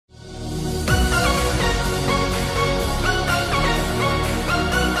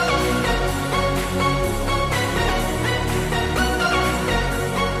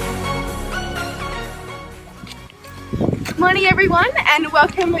Morning everyone and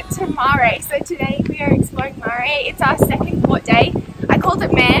welcome to MARE. So today we are exploring MARE. It's our second port day. I called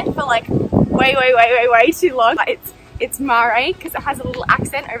it MARE for like way too long. But it's MARE because it has a little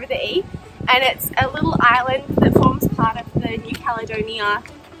accent over the E, and it's a little island that forms part of the New Caledonia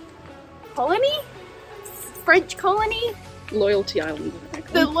colony? French colony? Loyalty Island.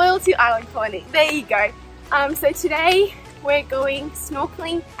 The Loyalty Island colony. There you go. So today we're going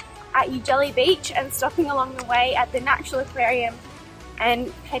snorkeling at Ugelly Beach and stopping along the way at the Natural Aquarium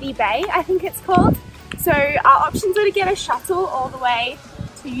and Petty Bay, I think it's called. So our options are to get a shuttle all the way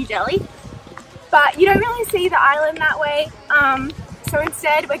to Ugelly, but you don't really see the island that way. So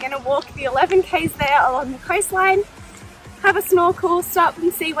instead we're going to walk the 11 k's there along the coastline, have a snorkel, stop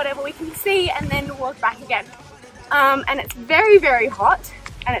and see whatever we can see, and then walk back again. And it's very hot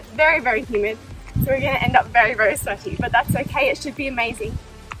and it's very humid, so we're going to end up very sweaty, but that's okay, it should be amazing.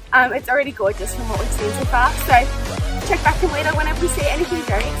 It's already gorgeous from what we've seen so far, so check back in later whenever we see anything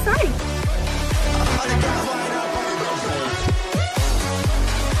very exciting.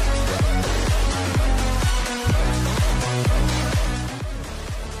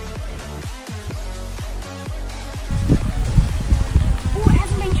 Oh, it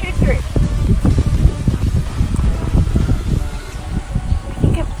hasn't been chewed through.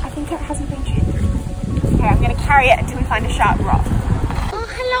 I think it hasn't been chewed through. Okay, I'm going to carry it until we find a sharp rock.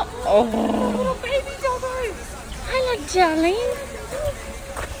 Hello. Oh. Little baby doggo. Hello, darling.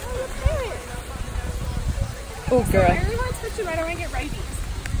 Oh, girl. I really want to switch them. I don't want to get rabies.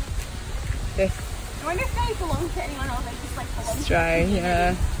 This. I wonder if they belong to anyone or they just like belong Stray,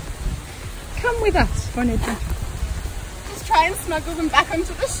 yeah. Come with us for an adventure. Just try and smuggle them back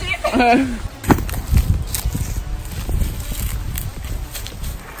onto the ship.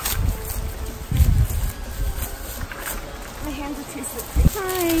 My hands are too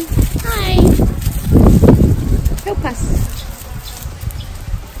slippery. Hi. Help us.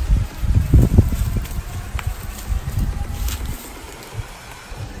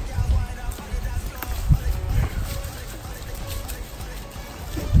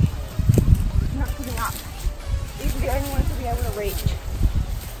 I'm not giving up. These are the only ones to be able to reach.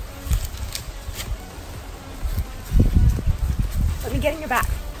 Let me get in your back.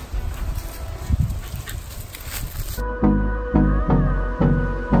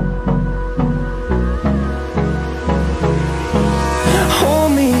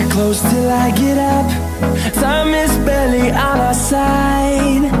 Close till I get up. Time is barely on our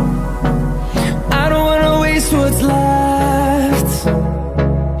side. I don't wanna waste what's left.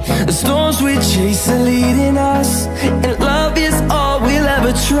 The storms we chase are leading us, and love is all we'll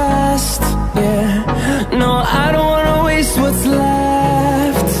ever trust. Yeah, no, I don't wanna waste what's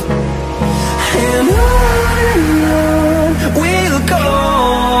left. And on we'll go,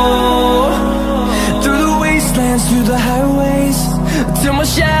 through the wastelands, through the highways, till my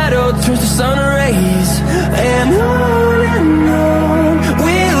shadow turns to sun rays. And on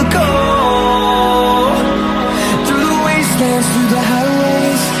we'll go, through the wastelands, through the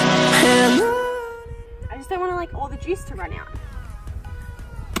highways. And I just don't want to like all the juice to run out.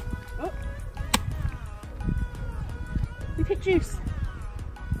 Oh. We picked juice.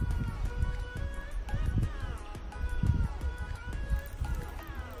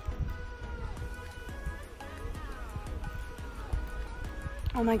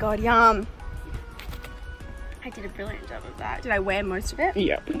 Oh my god, yum. I did a brilliant job of that. Did I wear most of it?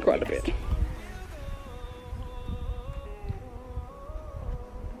 Yeah, quite a bit.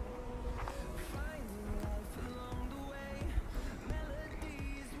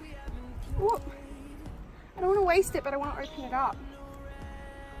 Ooh. I don't want to waste it, but I want to open it up.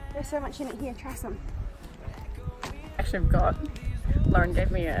 There's so much in it here, try some. Actually, I've got, Lauren gave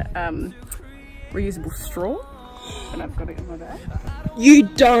me a reusable straw, and I've got it in my bag. You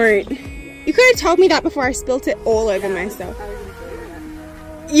don't. You could have told me that before I spilt it all over myself.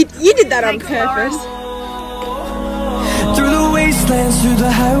 You did that on purpose. through the wastelands, through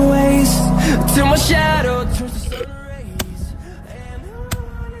the highways, till my shadow turns to sun rays. And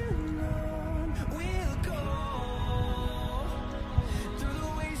on we'll go, through the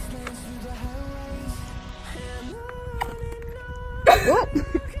wastelands, through the highways. And What?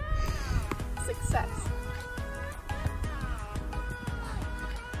 Success.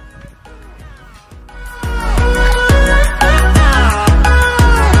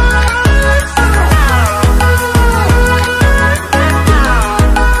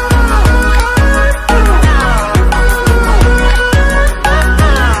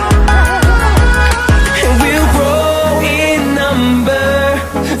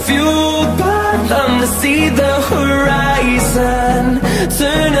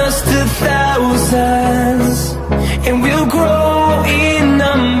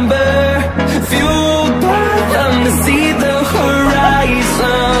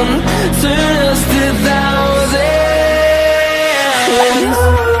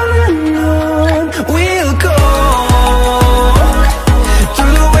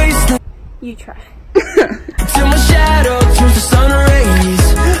 You try. Till my shadow turns to sun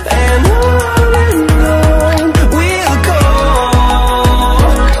rays, and on we'll go,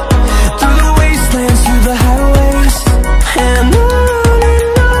 through the wastelands, through the highways, and on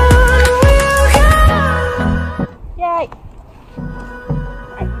we'll go. Yay!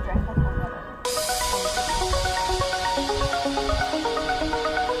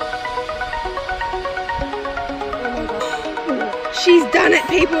 She's done it,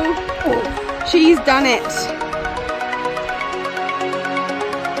 people! She's done it! I'm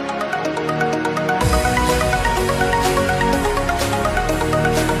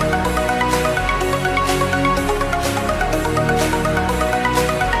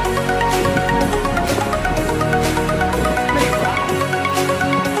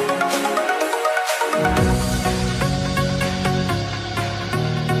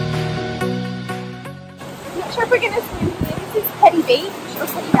not sure if we're going to swim here. This is Petty Beach or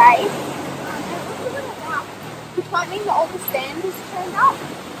Petty Bay. Which might mean that all the sand is turned up.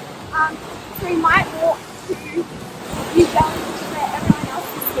 So we might walk to Ugelly, where everyone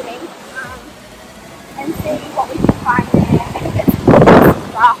else is swimming, and see what we can find there. And if it's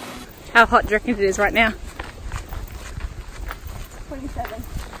rough. How hot do you reckon it is right now? 27.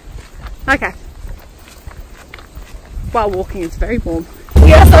 Okay. While walking, it's very warm.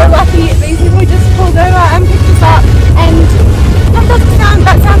 We are so lucky. These people just pulled over and picked us up, and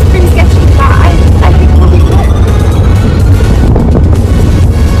that sounds pretty sketchy, but I think we'll be good.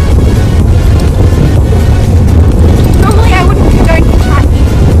 Normally I wouldn't condone hitchhiking,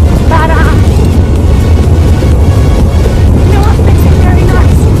 but you know what, they seem very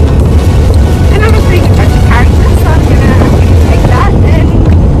nice. And I'm a pretty good judge of character, so I'm gonna take that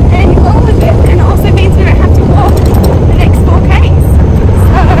and go with it. And it also means we don't have to walk the next 4Ks.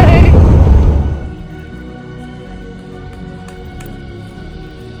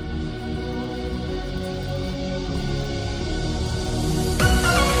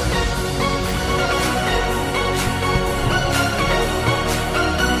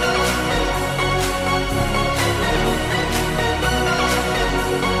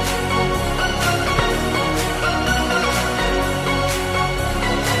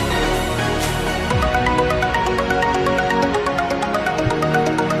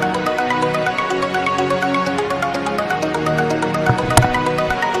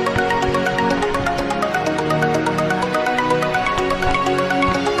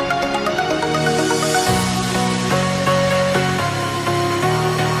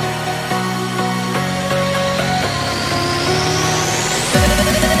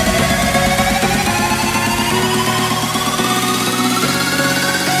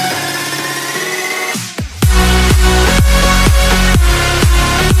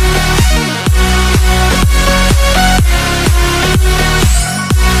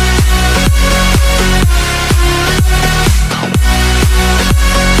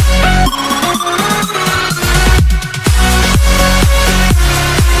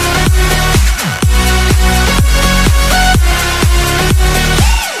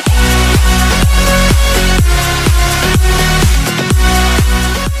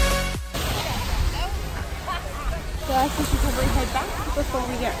 So I think we should probably head back before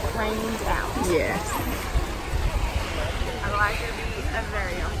we get rained out. Yes. Otherwise it'll be a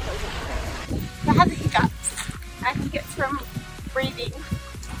very unpleasant trip. I have the hiccups. I think it's from breathing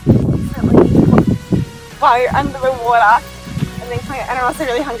constantly while you're under the water. And then and I'm also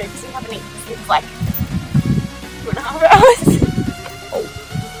really hungry because we haven't eaten since like 2.5 hours.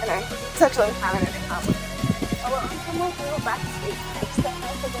 I know, it's such a long time and I can't wait. Oh well, I'm on my little back seat. I just don't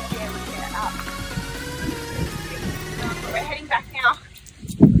know if we're going to be able to get it up. We're heading back now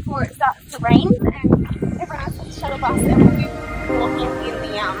before it starts to rain, and everyone else has a shuttle bus, and we'll be walking in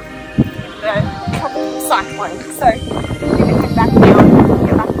the tropical cyclone. So we're going to head back now and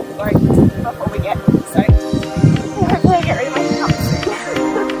get back to the boat before we get. So hopefully I get rid of my hiccups soon.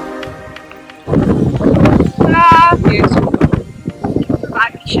 Beautiful.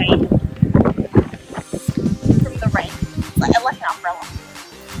 Barbie shade from the rain, like an umbrella.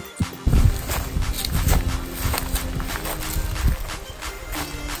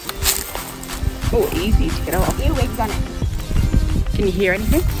 Oh, easy to get off. Earwigs on it. Can you hear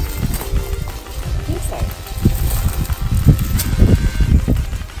anything? I think so.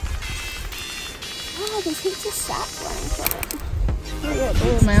 Oh, there's heaps of sap running from it. Here we go.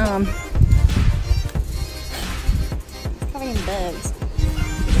 Oh, my arm. It's covered in bugs.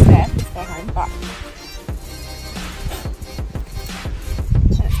 It's there, let's go home, but.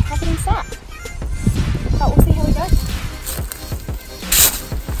 And it's covered in sap. But we'll see how we go.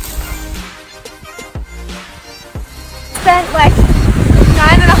 Spent like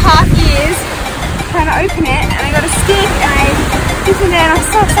 9.5 years open it, and I got a stick, and I dipped in there, and I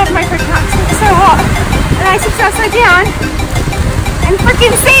stuck my fruit cup, it's so hot. And I tipped it upside down, and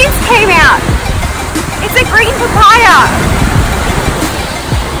freaking seeds came out. It's a green papaya.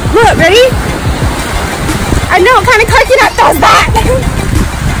 Look, ready? I know what kind of coconut does that.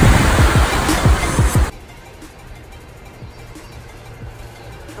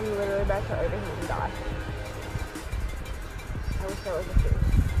 I'm literally about to overheat and die. I wish there was a fish.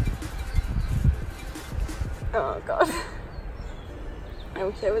 Oh god. I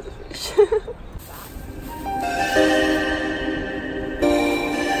wish there was a fish.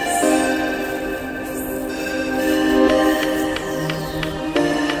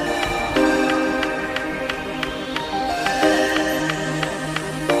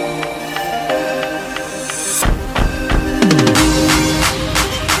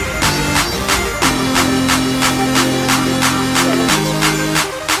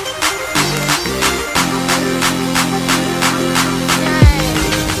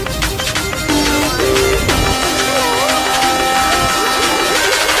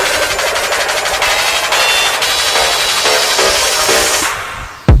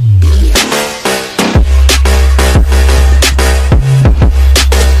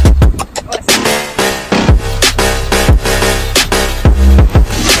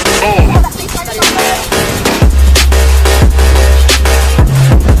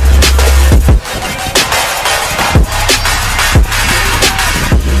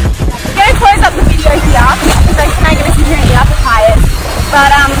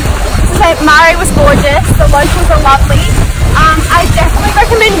 But MARE was gorgeous, the locals are lovely. I definitely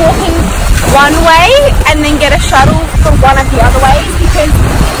recommend walking one way and then get a shuttle for one of the other ways, because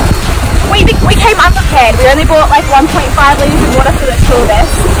we came unprepared. We only bought like 1.5 litres of water for the two of us,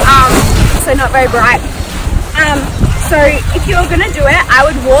 so not very bright. So if you're going to do it, I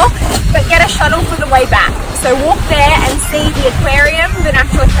would walk, but get a shuttle for the way back. So walk there and see the aquarium. The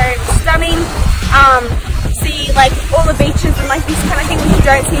natural aquarium is stunning. See like all the beaches and like this kind of thing which you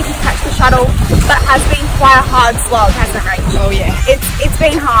don't see if you catch the shuttle, but it has been quite a hard slog, hasn't it, Rach? Oh yeah. It's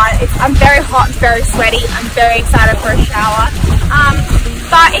been hard. I'm very hot, very sweaty. I'm very excited for a shower.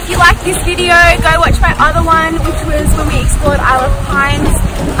 But if you like this video, go watch my other one, which was when we explored Isle of Pines.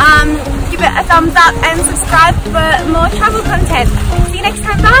 Give it a thumbs up and subscribe for more travel content. See you next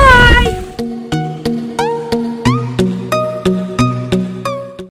time, bye!